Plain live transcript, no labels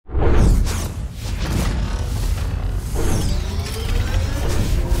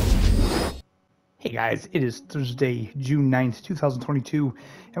Guys, it is Thursday, June 9th, 2022,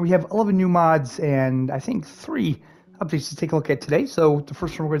 and we have 11 new mods and I think 3 updates to take a look at today. So the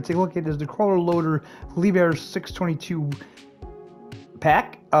first one we're going to take a look at is the Crawler Loader Liebherr 622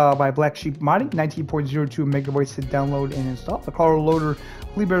 pack by Black Sheep Modding, 19.02 megabytes to download and install. The Crawler Loader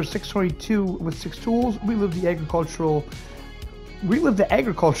Liebherr 622 with 6 tools. Relive the agriculture of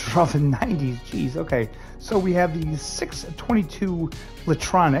the 90s. Jeez, okay. So we have the 622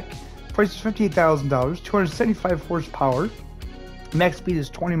 Latronic. Price is $58,000, 275 horsepower. Max speed is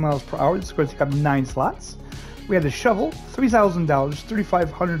 20 miles per hour. This is going to take up 9 slots. We have the shovel, $3,000,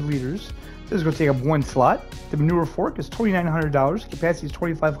 3,500 liters. This is going to take up 1 slot. The manure fork is $2,900. Capacity is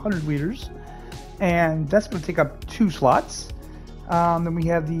 2,500 liters. And that's going to take up 2 slots. Then we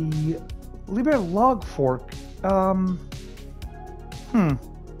have the Liebherr log fork.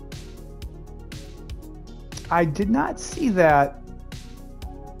 I did not see that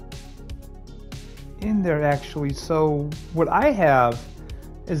in there actually. So what I have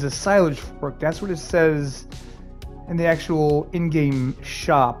is a silage fork. That's what it says in the actual in-game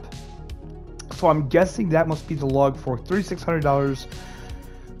shop. So I'm guessing that must be the log fork. $3,600,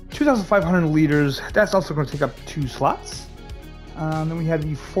 2,500 liters. That's also going to take up 2 slots. Then we have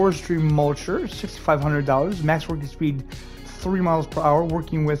the forestry mulcher, $6,500. Max working speed 3 miles per hour,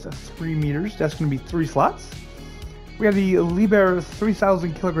 working with 3 meters. That's going to be 3 slots. We have the Liebherr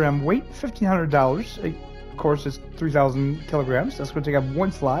 3,000 kilogram weight, $1,500. Of course, it's 3,000 kilograms. That's going to take up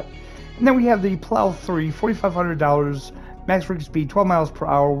 1 slot. And then we have the Plow 3, $4,500. Max working speed 12 miles per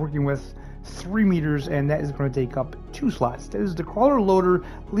hour, working with 3 meters, and that is going to take up 2 slots. That is the Crawler Loader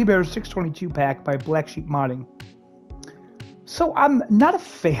Liebherr 622 pack by Black Sheep Modding. So I'm not a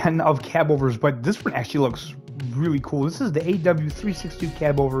fan of cab overs, but this one actually looks really cool. This is the AW362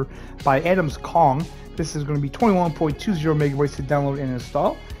 cab over by Adams Kong. This is going to be 21.20 megabytes to download and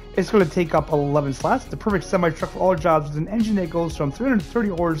install. It's going to take up 11 slots. The perfect semi-truck for all jobs with an engine that goes from 330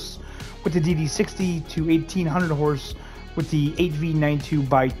 horse with the DD60 to 1,800 horse with the 8V92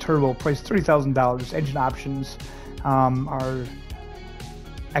 by turbo. Price $30,000. Engine options are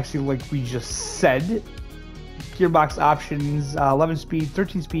actually like we just said. Gearbox options, 11 speed,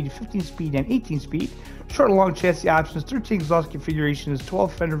 13 speed, 15 speed, and 18 speed. Short and long chassis options, 13 exhaust configurations,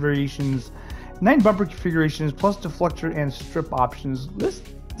 12 fender variations, 9 bumper configurations, plus deflector and strip options. Let's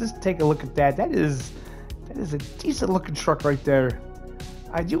take a look at that. That is a decent looking truck right there.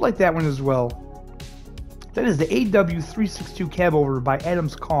 I do like that one as well. That is the AW362 cab over by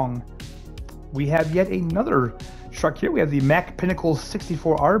Adams Kong. We have yet another truck here. We have the Mac Pinnacle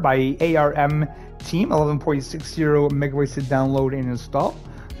 64R by ARM Team, 11.60 megabytes to download and install.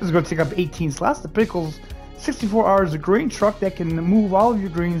 This is going to take up 18 slots. The Pinnacle's 64R is a grain truck that can move all of your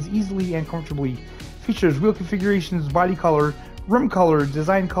grains easily and comfortably. Features wheel configurations, body color, rim color,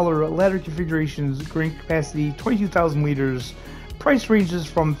 design color, ladder configurations, grain capacity 22,000 liters. Price ranges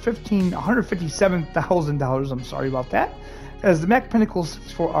from $157,000. I'm sorry about that. As the Mac Pinnacle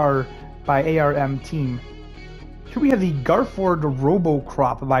 64R by ARM Team. Here we have the Garford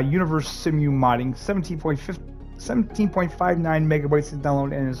RoboCrop by Universe Simu Modding, 17.59 megabytes to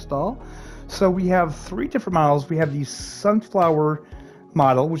download and install. So we have 3 different models. We have the Sunflower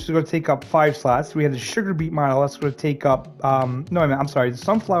model, which is going to take up 5 slots. We have the Sugar Beet model, that's going to take up, the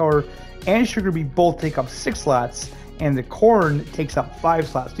Sunflower and Sugar Beet both take up 6 slots, and the Corn takes up 5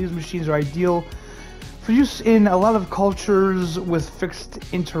 slots. These machines are ideal for use in a lot of cultures with fixed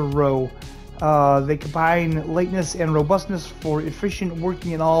inter-row. They combine lightness and robustness for efficient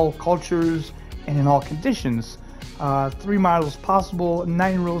working in all cultures and in all conditions. 3 models possible,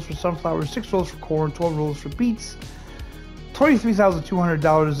 9 rows for sunflower, 6 rows for corn, 12 rows for beets.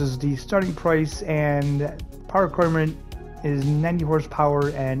 $23,200 is the starting price, and power requirement is 90 horsepower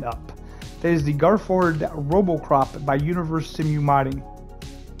and up. That is the Garford RoboCrop by Universe Simu Modding.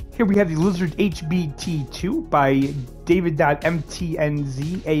 Here we have the Lizard HBT2 by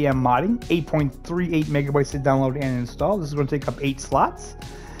David.mtnz AM Modding, 8.38 megabytes to download and install. This is going to take up 8 slots.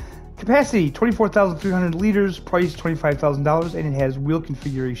 Capacity 24,300 liters, price $25,000, and it has wheel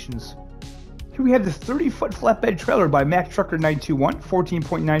configurations. Here we have the 30-foot flatbed trailer by Mac Trucker 921,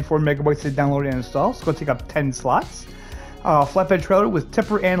 14.94 megabytes to download and install. It's going to take up 10 slots. Flatbed trailer with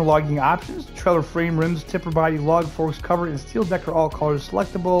tipper and logging options. Trailer frame, rims, tipper body, log forks, cover, and steel decker, all colors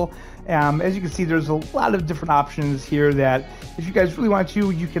selectable. As you can see, there's a lot of different options here that if you guys really want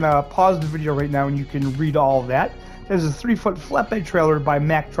to, you can pause the video right now and you can read all of that. There's a 3-foot flatbed trailer by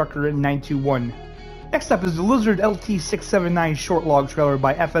Mac Trucker 921. Next up is the Lizard LT679 short log trailer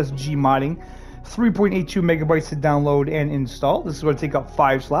by FSG Modding, 3.82 megabytes to download and install. This is going to take up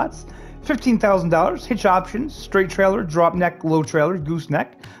 5 slots. $15,000. Hitch options: straight trailer, drop neck, low trailer,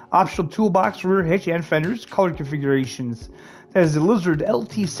 gooseneck. Optional toolbox, rear hitch, and fenders. Color configurations: that is the Lizard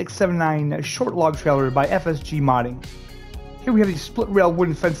LT679 short log trailer by FSG Modding. Here we have the split rail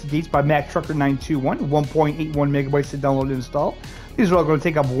wooden fence gates by Mac Trucker 921, 1.81 megabytes to download and install. These are all going to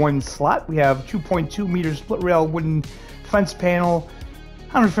take up one slot. We have 2.2 meter split rail wooden fence panel,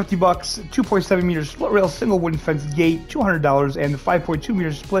 $150, 2.7 meter split rail single wooden fence gate, $200, and the 5.2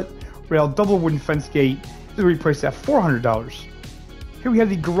 meter split rail double wooden fence gate is repriced at $400. Here we have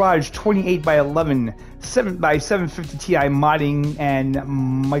the Garage 28 by 11 7 by 750 Ti modding and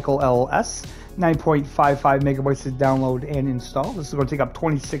Michael LS, 9.55 megabytes to download and install. This is going to take up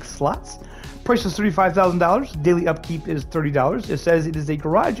 26 slots. Price is $35,000. Daily upkeep is $30. It says it is a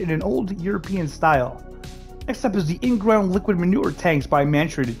garage in an old European style. Next up is the in-ground liquid manure tanks by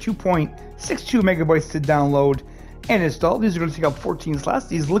Mantra, 2.62 megabytes to download and install. These are going to take up 14 slots.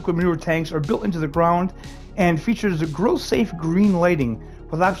 These liquid manure tanks are built into the ground and features grow safe green lighting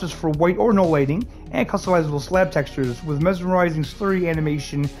with options for white or no lighting and customizable slab textures with mesmerizing slurry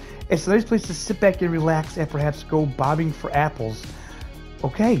animation. It's a nice place to sit back and relax and perhaps go bobbing for apples.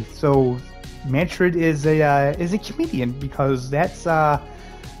 Okay, so Mantrid is a comedian, because that's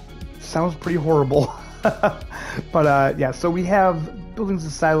sounds pretty horrible. But yeah, so we have buildings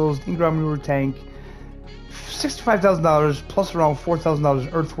and silos, in-ground manure tank, $65,000 plus around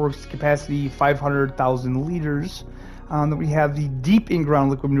 $4,000 earthworks capacity, 500,000 liters. Then we have the deep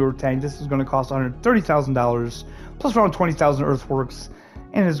in-ground liquid manure tank. This is going to cost $130,000 plus around 20,000 earthworks,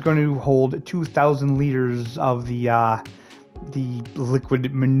 and is going to hold 2,000 liters of the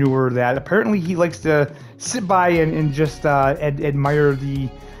liquid manure that apparently he likes to sit by and just admire the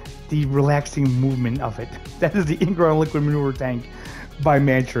relaxing movement of it. That is the in-ground liquid manure tank by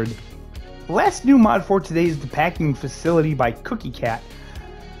Mantrid. The last new mod for today is the packing facility by Cookie Cat.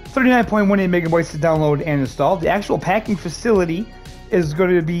 39.18 megabytes to download and install. The actual packing facility is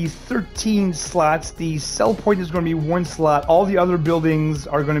going to be 13 slots. The sell point is going to be 1 slot. All the other buildings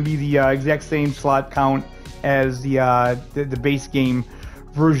are going to be the exact same slot count as the base game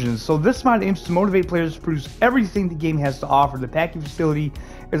version. So this mod aims to motivate players to produce everything the game has to offer. The packing facility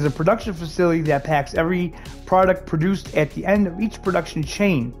is a production facility that packs every product produced at the end of each production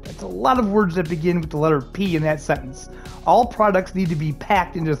chain. That's a lot of words that begin with the letter P in that sentence. All products need to be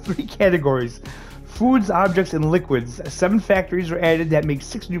packed into 3 categories: foods, objects, and liquids. 7 factories are added that make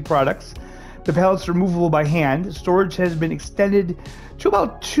 6 new products. The pallets are movable by hand. Storage has been extended to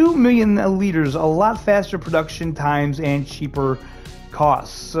about 2 million liters, a lot faster production times and cheaper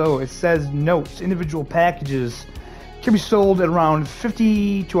costs. So it says notes: individual packages can be sold at around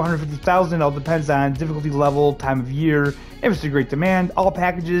 50 to 150,000. All depends on difficulty level, time of year, if it's a great demand. All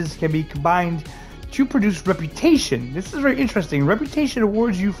packages can be combined to produce reputation. This is very interesting. Reputation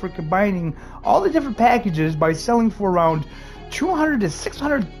awards you for combining all the different packages by selling for around $200,000 to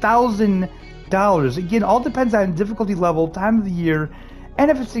 $600,000. Again, all depends on difficulty level, time of the year, and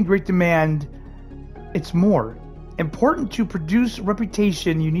if it's in great demand, it's more. Important to produce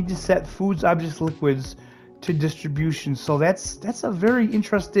reputation, you need to set foods, objects, liquids to distribution. So that's a very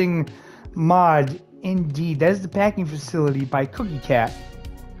interesting mod indeed. That is the packing facility by Cookie Cat.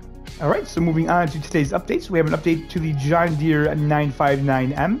 Alright, so moving on to today's updates, we have an update to the John Deere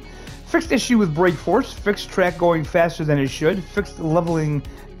 959M. Fixed issue with brake force, fixed track going faster than it should, fixed leveling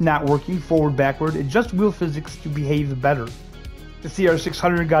not working, forward, backward, adjust wheel physics to behave better. The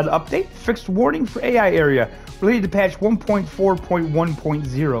CR600 got an update, fixed warning for AI area, related to patch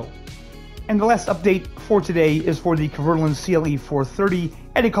 1.4.1.0. And the last update for today is for the Kverlin CLE 430,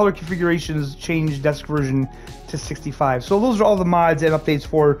 added color configurations, changed desk version to 65. So those are all the mods and updates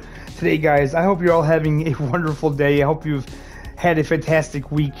for today, guys. I hope you're all having a wonderful day. I hope you've had a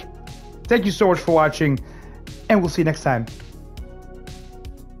fantastic week. Thank you so much for watching, and we'll see you next time.